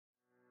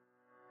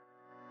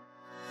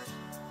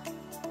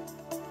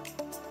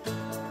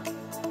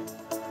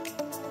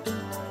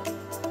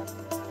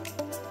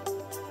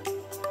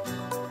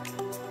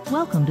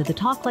Welcome to the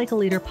Talk Like a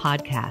Leader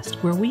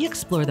podcast, where we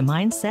explore the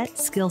mindset,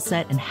 skill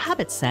set, and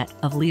habit set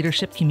of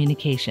leadership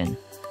communication.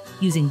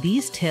 Using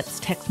these tips,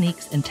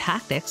 techniques, and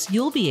tactics,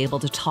 you'll be able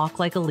to talk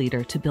like a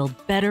leader to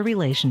build better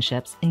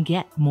relationships and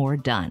get more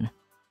done.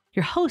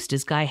 Your host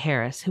is Guy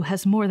Harris, who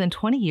has more than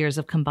 20 years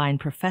of combined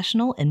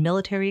professional and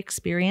military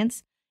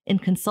experience in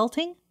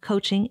consulting,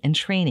 coaching, and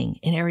training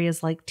in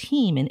areas like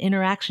team and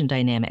interaction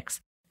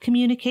dynamics,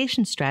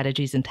 communication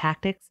strategies and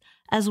tactics,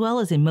 as well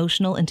as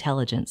emotional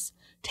intelligence.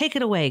 Take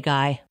it away,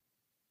 Guy.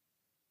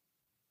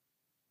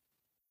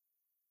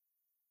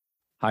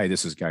 Hi,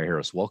 this is Guy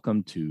Harris.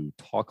 Welcome to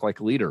Talk Like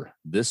a Leader.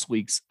 This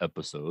week's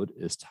episode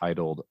is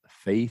titled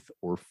Faith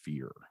or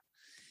Fear.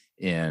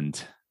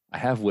 And I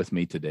have with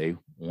me today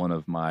one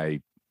of my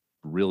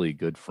really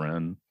good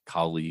friend,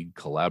 colleague,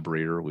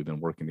 collaborator. We've been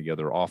working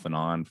together off and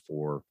on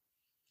for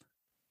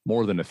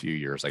more than a few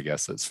years, I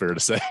guess it's fair to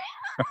say.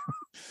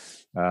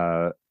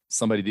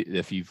 Somebody,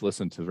 if you've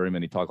listened to very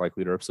many Talk Like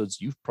Leader episodes,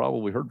 you've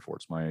probably heard before.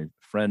 It's my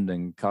friend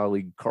and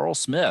colleague, Carl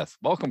Smith.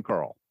 Welcome,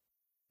 Carl.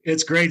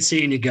 It's great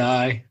seeing you,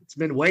 Guy. It's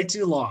been way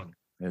too long.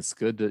 It's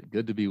good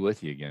to be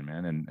with you again,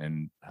 man,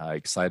 and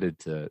excited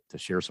to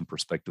share some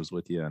perspectives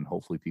with you, and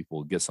hopefully people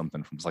will get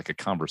something from. It's like a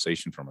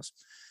conversation from us.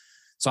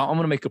 So I'm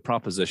going to make a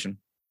proposition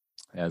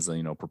as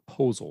a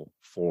proposal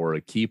for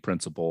a key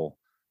principle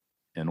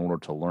in order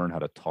to learn how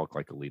to talk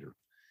like a leader.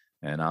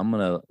 And I'm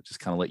going to just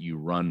kind of let you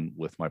run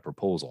with my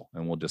proposal,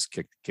 and we'll just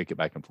kick it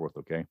back and forth,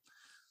 okay?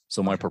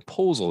 So my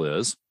proposal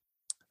is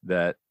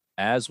that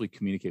as we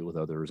communicate with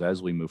others,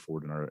 as we move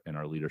forward in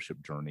our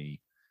leadership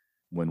journey,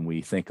 when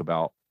we think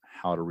about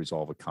how to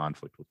resolve a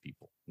conflict with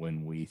people,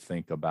 when we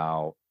think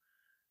about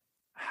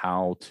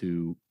how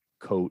to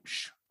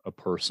coach a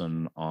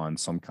person on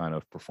some kind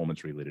of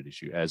performance-related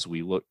issue, as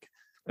we look,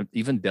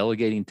 even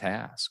delegating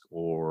tasks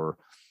or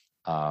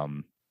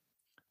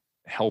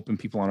helping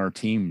people on our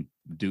team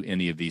do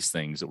any of these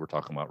things that we're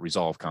talking about,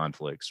 resolve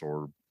conflicts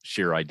or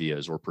share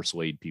ideas or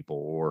persuade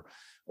people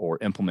or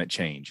implement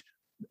change.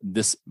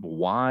 This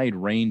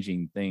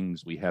wide-ranging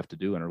things we have to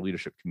do in our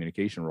leadership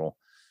communication role.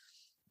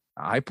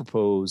 I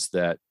propose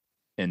that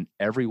in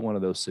every one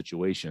of those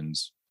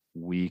situations,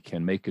 we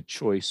can make a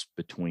choice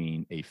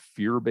between a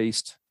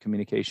fear-based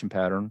communication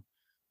pattern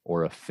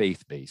or a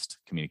faith-based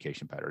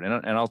communication pattern.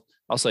 And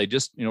I'll say,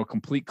 just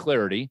complete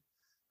clarity,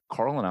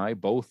 Carl and I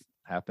both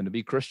happen to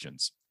be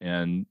Christians,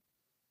 and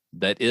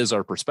that is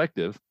our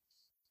perspective.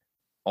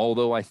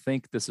 Although I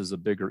think this is a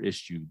bigger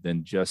issue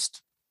than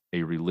just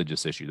a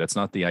religious issue. That's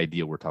not the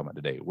idea we're talking about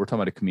today. We're talking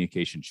about a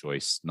communication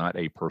choice, not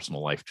a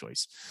personal life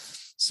choice.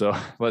 So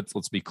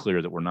let's be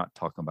clear that we're not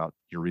talking about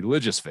your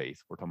religious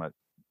faith. We're talking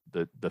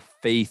about the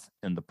faith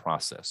in the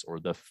process or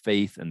the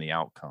faith in the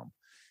outcome,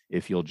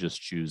 if you'll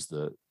just choose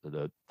the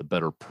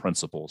better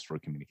principles for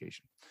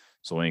communication.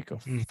 So I think a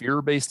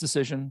fear-based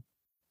decision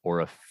or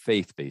a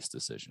faith-based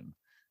decision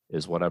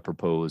is what I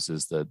propose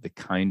is the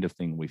kind of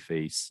thing we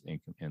face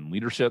in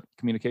leadership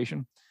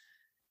communication.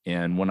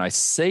 And when I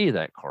say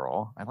that,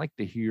 Carl, I'd like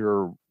to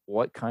hear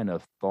what kind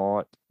of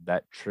thought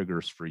that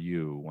triggers for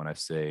you when I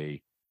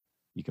say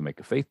you can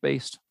make a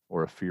faith-based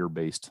or a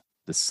fear-based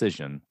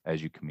decision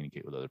as you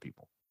communicate with other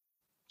people.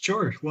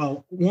 Sure.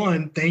 Well,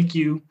 one, thank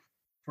you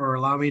for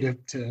allowing me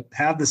to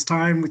have this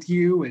time with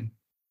you.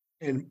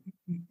 And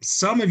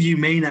some of you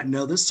may not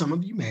know this, some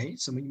of you may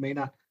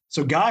not.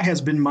 So Guy has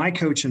been my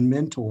coach and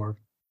mentor.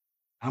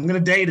 I'm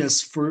going to date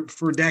us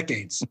for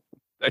decades.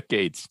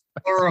 Decades.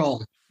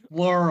 Plural.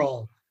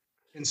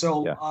 And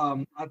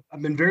so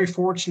I've been very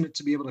fortunate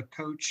to be able to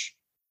coach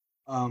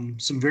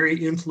some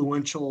very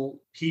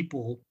influential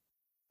people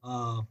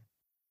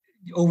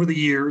over the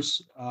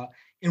years.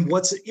 And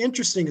what's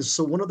interesting is,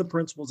 so one of the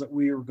principles that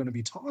we are going to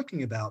be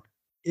talking about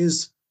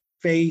is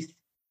faith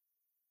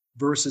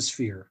versus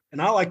fear.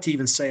 And I like to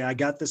even say, I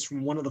got this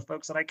from one of the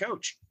folks that I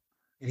coach.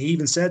 And he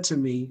even said to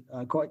me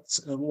quite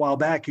a while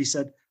back, he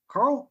said,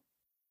 Carl,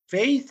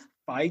 faith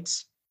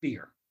fights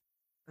fear.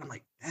 I'm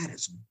like, that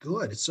is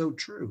good. It's so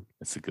true.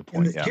 That's a good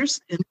point.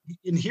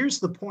 And here's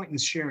the point in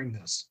sharing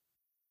this.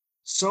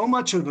 So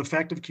much of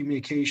effective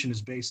communication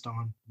is based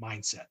on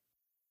mindset.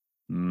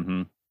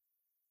 Mm-hmm.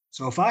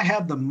 So if I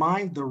have the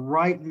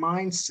right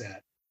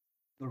mindset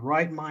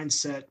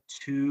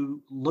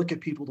to look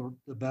at people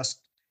the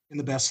best in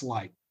the best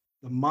light,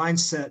 the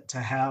mindset to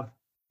have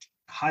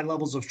high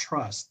levels of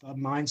trust, the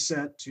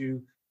mindset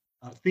to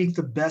think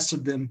the best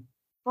of them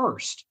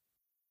first,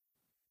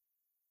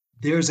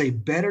 there's a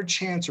better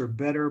chance or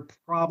better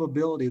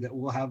probability that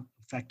we'll have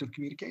effective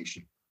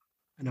communication,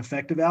 an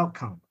effective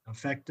outcome,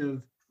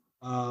 effective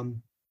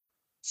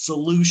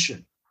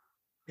solution.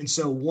 And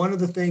so one of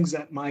the things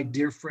that my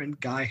dear friend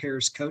Guy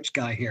Harris, Coach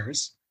Guy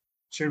Harris,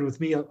 shared with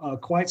me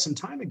quite some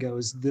time ago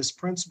is this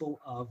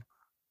principle of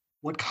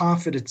what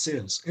confidence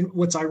is. And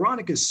what's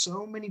ironic is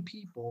so many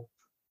people,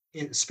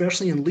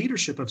 especially in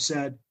leadership, have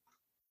said,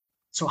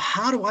 so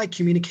how do I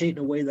communicate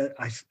in a way that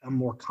I'm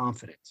more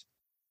confident?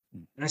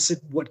 And I said,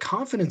 what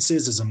confidence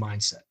is a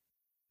mindset.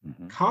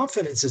 Mm-hmm.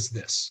 Confidence is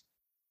this.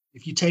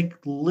 If you take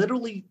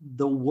literally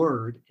the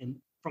word and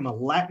from a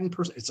Latin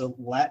person, it's a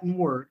Latin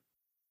word.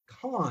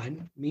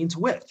 Con means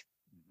with.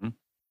 Mhm.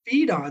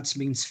 Fidance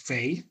means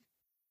faith,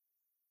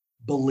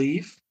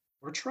 belief,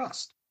 or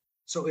trust.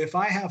 So if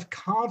I have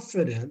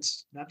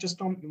confidence, not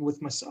just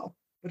with myself,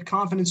 but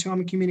confidence who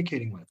I'm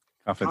communicating with,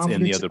 Confidence in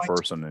the confidence in other my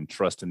person and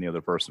trust in the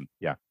other person.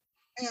 Yeah.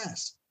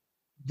 yes,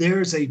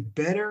 there's a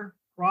better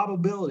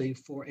probability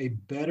for a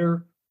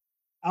better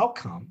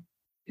outcome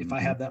if I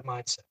Mhm. have that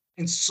mindset.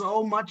 And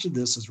so much of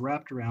this is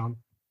wrapped around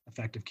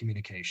effective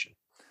communication.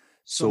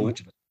 So So,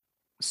 much of it.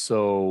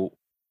 so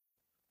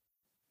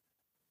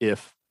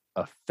if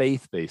a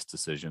faith-based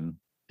decision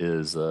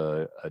is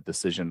a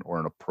decision or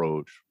an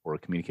approach or a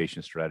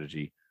communication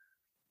strategy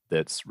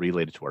that's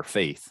related to our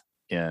faith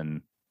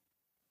in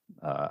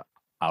uh,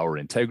 our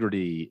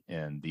integrity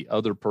and the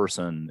other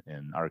person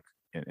and our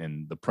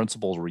and the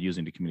principles we're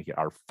using to communicate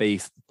our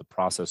faith that the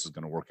process is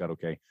going to work out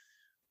okay,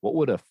 what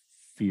would a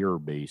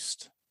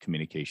fear-based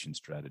communication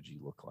strategy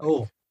look like?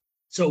 Oh,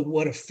 so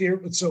what a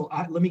fear. So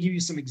let me give you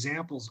some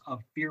examples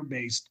of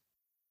fear-based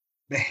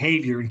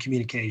behavior and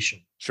communication.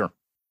 Sure.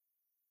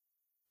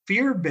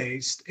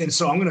 Fear-based, and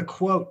so I'm going to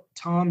quote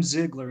Tom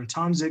Ziegler, and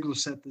Tom Ziegler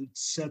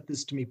said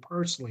this to me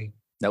personally.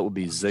 That would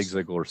be Zig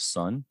Ziglar's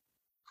son.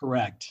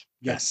 Correct.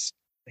 Yes.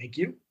 Thank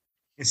you.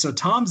 And so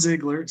Tom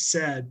Ziegler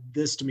said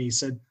this to me. He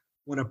said,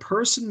 when a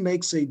person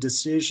makes a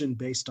decision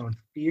based on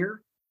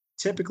fear,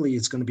 typically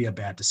it's going to be a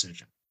bad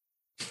decision.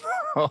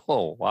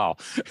 Oh, wow.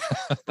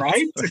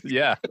 Right?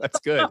 Yeah, that's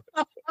good.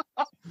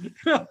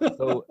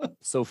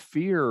 So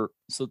fear.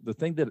 So the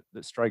thing that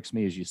strikes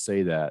me as you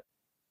say that,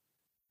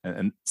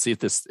 and see if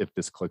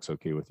this clicks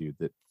okay with you,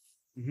 that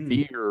Mhm.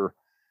 fear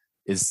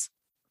is,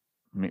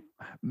 I mean,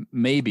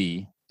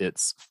 maybe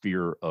it's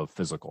fear of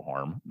physical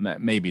harm.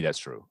 Maybe that's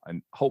true.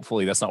 And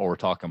hopefully that's not what we're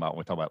talking about when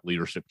we talk about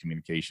leadership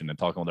communication and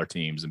talking with our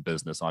teams and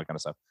business, all that kind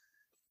of stuff.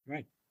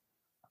 Right.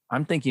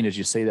 I'm thinking as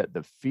you say that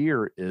the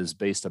fear is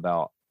based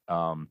about,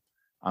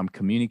 I'm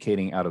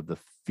communicating out of the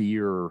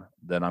fear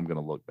that I'm going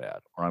to look bad,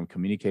 or I'm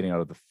communicating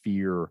out of the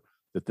fear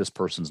that this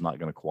person's not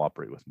going to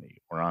cooperate with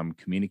me, or I'm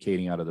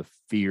communicating out of the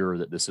fear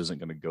that this isn't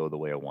going to go the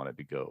way I want it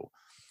to go,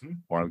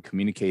 or I'm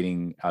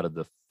communicating out of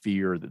the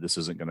fear that this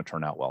isn't going to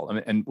turn out well. I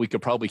mean, and we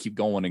could probably keep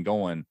going and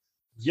going.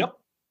 Yep.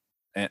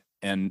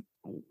 And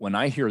when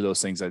I hear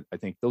those things, I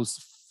think those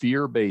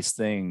fear-based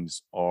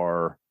things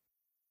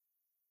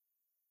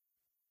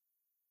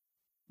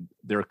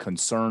they're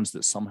concerns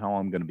that somehow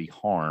I'm going to be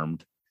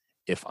harmed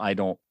if I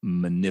don't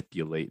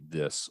manipulate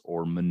this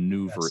or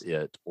maneuver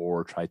it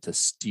or try to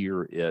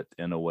steer it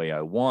in a way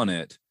I want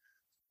it.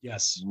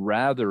 Yes.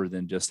 Rather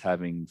than just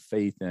having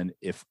faith in,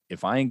 if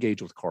I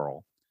engage with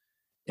Carl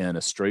in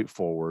a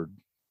straightforward,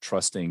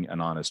 trusting,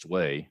 and honest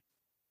way,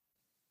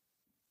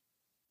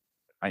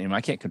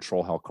 I can't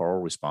control how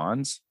Carl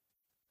responds.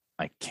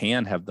 I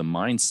can have the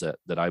mindset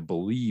that I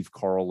believe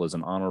Carl is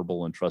an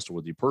honorable and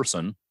trustworthy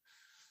person,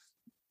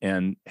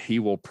 and he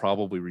will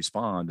probably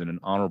respond in an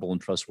honorable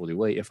and trustworthy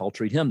way if I'll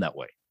treat him that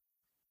way.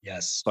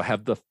 Yes. So I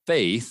have the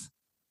faith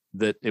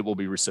that it will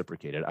be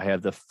reciprocated. I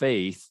have the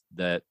faith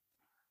that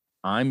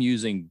I'm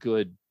using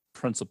good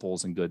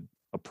principles and good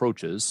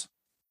approaches.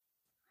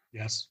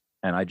 Yes.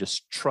 And I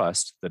just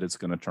trust that it's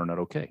going to turn out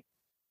okay.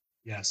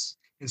 Yes.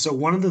 And so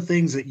one of the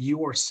things that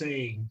you are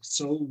saying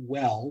so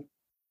well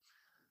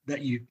that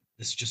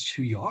it's just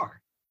who you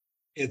are.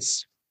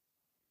 It's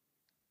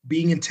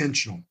being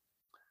intentional.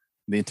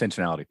 The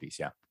intentionality piece,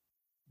 yeah.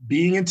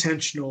 Being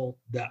intentional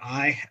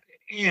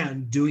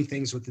and doing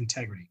things with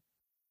integrity.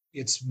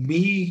 It's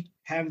me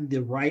having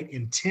the right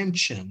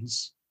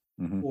intentions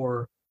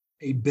for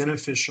a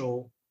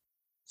beneficial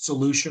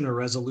solution or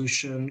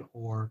resolution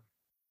or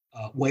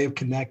way of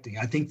connecting.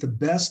 I think the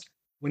best,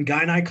 when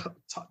Guy and I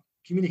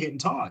communicate and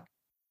talk,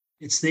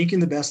 it's thinking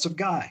the best of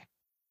Guy.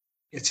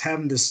 It's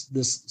having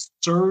this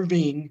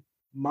serving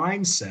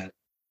mindset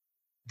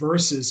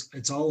versus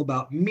it's all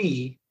about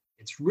me.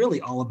 It's really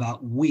all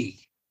about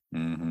we.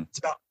 It's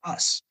about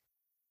us.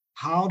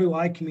 How do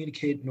I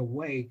communicate in a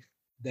way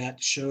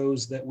that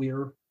shows that we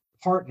are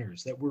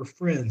partners, that we're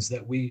friends,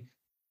 that we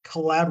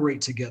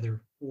collaborate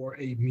together for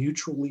a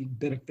mutually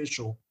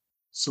beneficial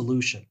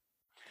solution?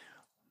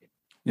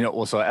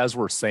 Well, so as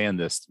we're saying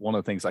this, one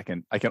of the things I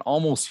can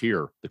almost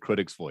hear the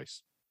critic's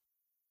voice.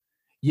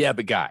 Yeah,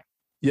 but Guy.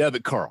 Yeah,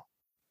 but Carl.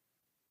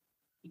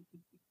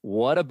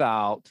 What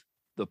about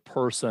the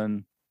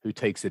person who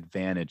takes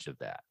advantage of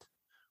that?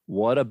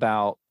 What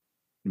about,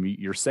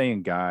 you're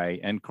saying Guy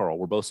and Carl,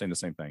 we're both saying the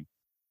same thing.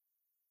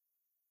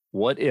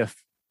 What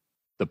if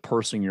the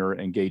person you're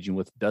engaging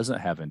with doesn't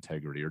have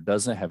integrity or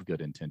doesn't have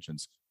good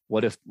intentions?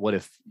 What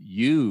if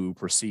you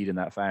proceed in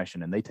that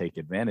fashion and they take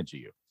advantage of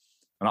you?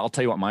 And I'll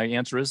tell you what my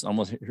answer is. I'm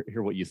going to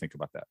hear what you think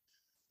about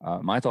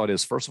that. My thought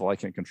is, first of all, I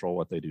can't control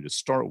what they do to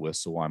start with,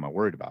 so why am I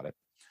worried about it?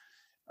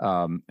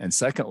 And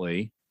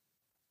secondly,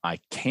 I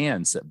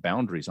can set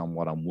boundaries on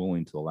what I'm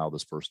willing to allow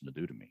this person to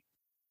do to me.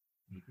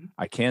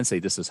 I can say,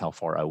 this is how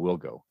far I will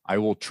go. I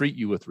will treat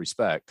you with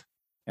respect.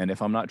 And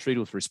if I'm not treated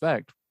with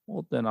respect,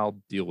 well, then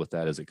I'll deal with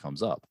that as it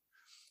comes up,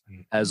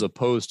 as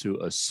opposed to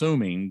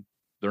assuming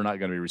they're not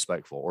going to be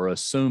respectful or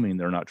assuming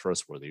they're not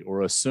trustworthy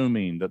or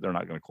assuming that they're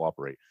not going to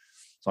cooperate.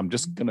 So I'm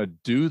just going to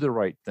do the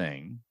right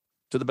thing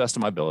to the best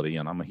of my ability.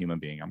 And I'm a human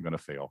being. I'm going to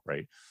fail,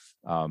 right?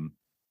 But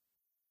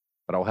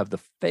I'll have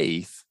the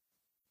faith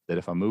that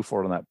if I move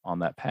forward on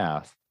that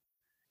path,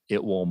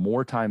 it will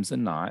more times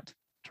than not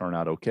turn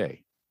out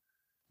okay.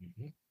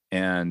 Mm-hmm.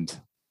 And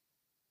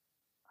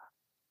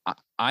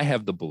I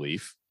have the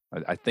belief,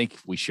 I think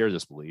we share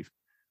this belief,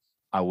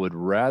 I would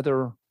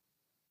rather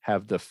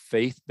have the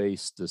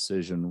faith-based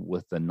decision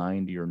with the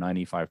 90 or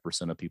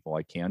 95% of people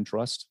I can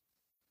trust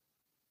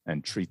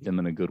and treat them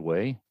in a good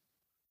way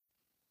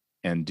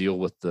and deal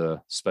with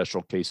the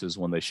special cases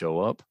when they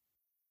show up,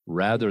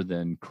 rather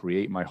than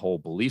create my whole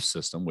belief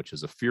system, which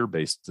is a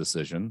fear-based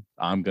decision.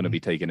 I'm going to be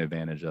taken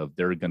advantage of.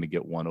 They're going to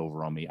get one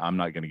over on me. I'm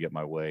not going to get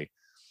my way.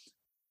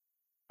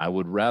 I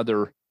would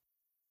rather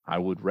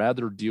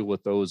deal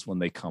with those when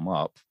they come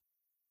up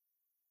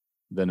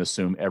than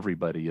assume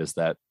everybody is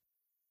that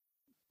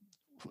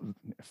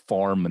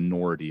far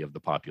minority of the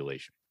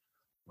population.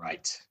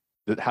 Right.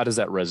 How does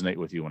that resonate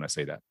with you when I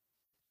say that?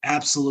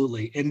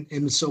 Absolutely.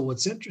 And so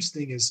what's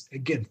interesting is,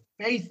 again,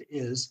 faith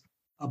is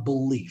a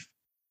belief.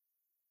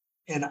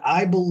 And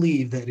I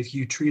believe that if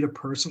you treat a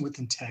person with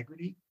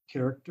integrity,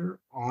 character,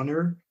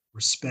 honor,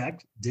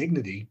 respect,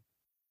 dignity,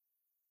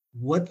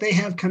 what they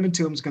have coming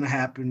to them is going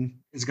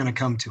to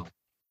come to them.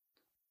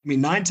 I mean,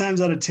 9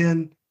 times out of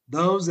 10,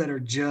 those that are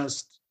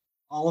just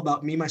all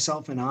about me,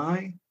 myself, and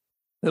I,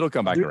 it'll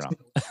come back around.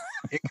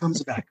 It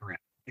comes back around.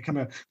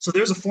 So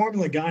there's a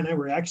formula Guy and I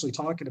were actually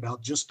talking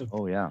about just a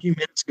few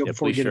minutes ago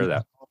before we share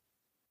that.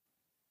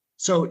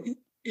 So,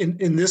 and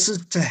this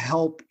is to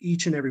help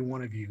each and every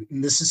one of you.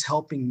 And this is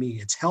helping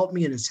me. It's helped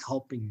me and it's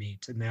helping me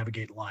to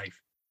navigate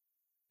life.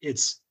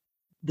 It's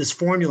this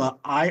formula,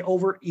 I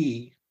over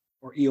E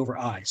or E over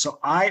I. So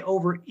I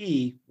over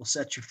E will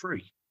set you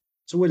free.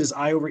 So what is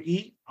I over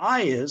E?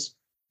 I is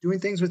doing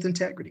things with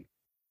integrity,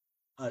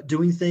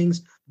 doing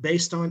things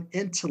based on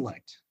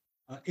intellect,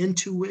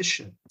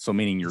 intuition. So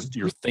meaning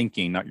you're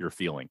thinking, not your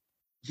feeling.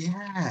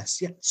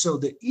 Yes. Yeah. So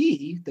the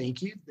E,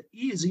 thank you. The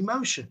E is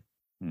emotion,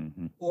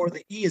 or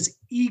the E is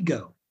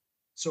ego.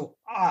 So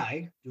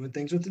I, doing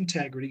things with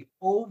integrity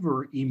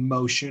over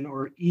emotion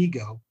or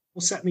ego,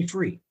 will set me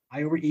free.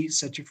 I over E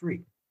set you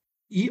free.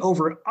 E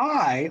over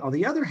I, on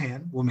the other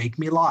hand, will make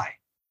me lie.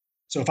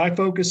 So if I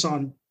focus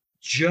on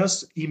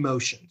just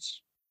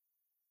emotions,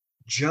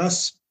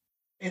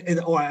 and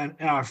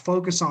I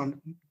focus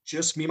on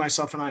just me,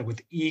 myself, and I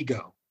with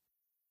ego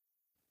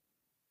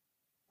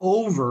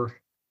over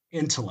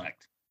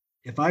intellect.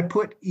 If I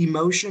put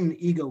emotion and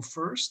ego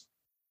first,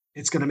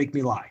 it's going to make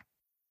me lie.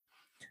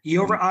 E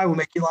over I will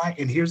make you lie.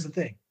 And here's the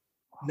thing.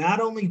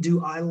 Not only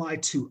do I lie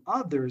to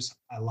others,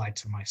 I lie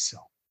to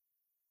myself.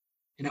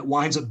 And it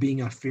winds up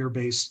being a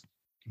fear-based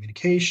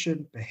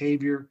communication,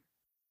 behavior,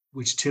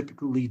 which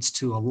typically leads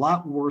to a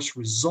lot worse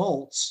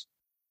results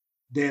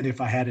than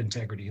if I had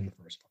integrity in the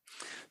first place.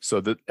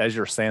 So as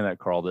you're saying that,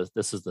 Carl,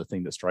 this is the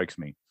thing that strikes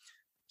me.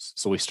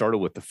 So we started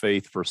with the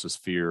faith versus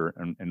fear,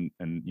 and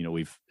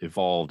we've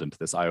evolved into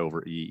this I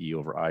over E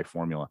over I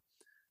formula.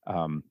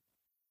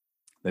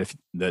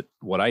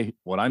 What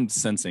I'm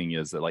sensing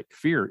is that like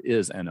fear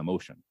is an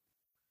emotion,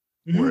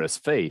 whereas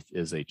faith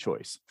is a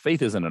choice.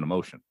 Faith isn't an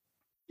emotion.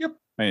 Yep.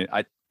 I mean,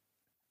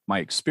 my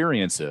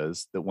experience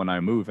is that when I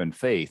move in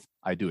faith,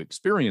 I do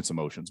experience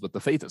emotions, but the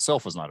faith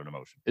itself is not an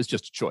emotion. It's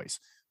just a choice,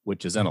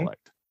 which is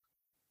intellect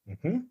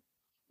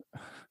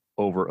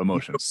over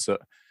emotions.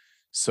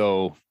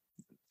 So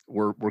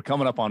we're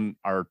coming up on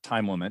our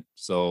time limit.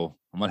 So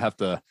I'm going to have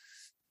to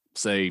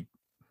say,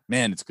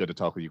 man, it's good to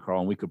talk with you,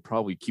 Carl. And we could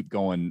probably keep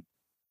going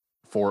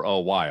for a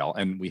while.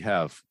 And we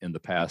have in the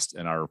past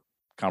in our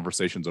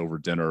conversations over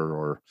dinner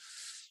or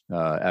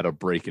at a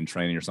break in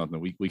training or something,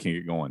 we can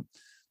get going.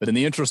 But in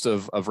the interest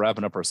of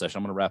wrapping up our session,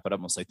 I'm going to wrap it up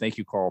and say thank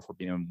you, Carl, for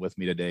being with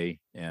me today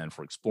and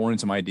for exploring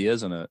some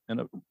ideas in a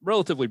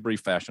relatively brief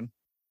fashion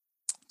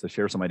to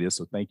share some ideas.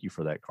 So thank you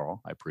for that, Carl.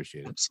 I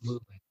appreciate it.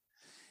 Absolutely.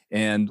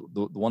 And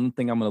the one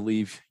thing I'm going to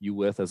leave you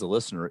with as a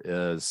listener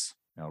is,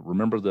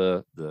 remember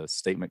the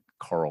statement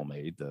Carl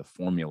made, the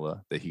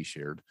formula that he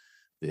shared.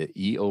 The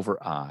E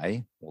over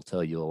I will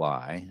tell you a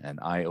lie, and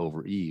I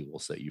over E will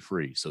set you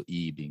free. So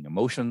E being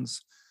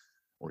emotions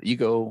or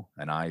ego,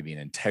 and I being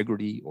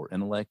integrity or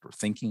intellect or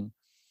thinking.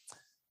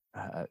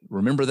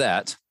 Remember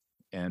that,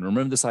 and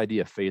remember this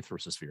idea of faith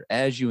versus fear.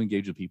 As you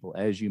engage with people,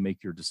 as you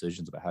make your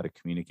decisions about how to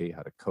communicate,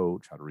 how to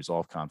coach, how to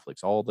resolve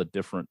conflicts, all the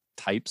different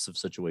types of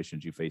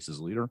situations you face as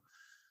a leader,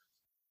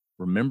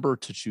 remember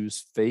to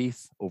choose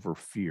faith over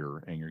fear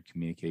in your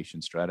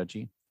communication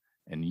strategy,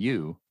 and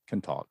you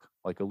can talk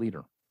like a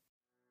leader.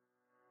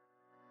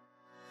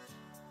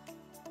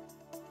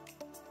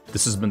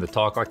 This has been the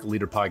Talk Like a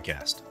Leader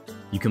podcast.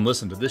 You can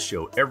listen to this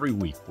show every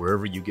week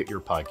wherever you get your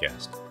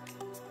podcast.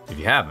 If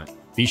you haven't,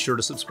 be sure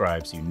to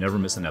subscribe so you never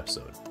miss an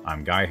episode.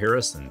 I'm Guy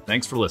Harris, and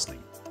thanks for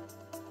listening.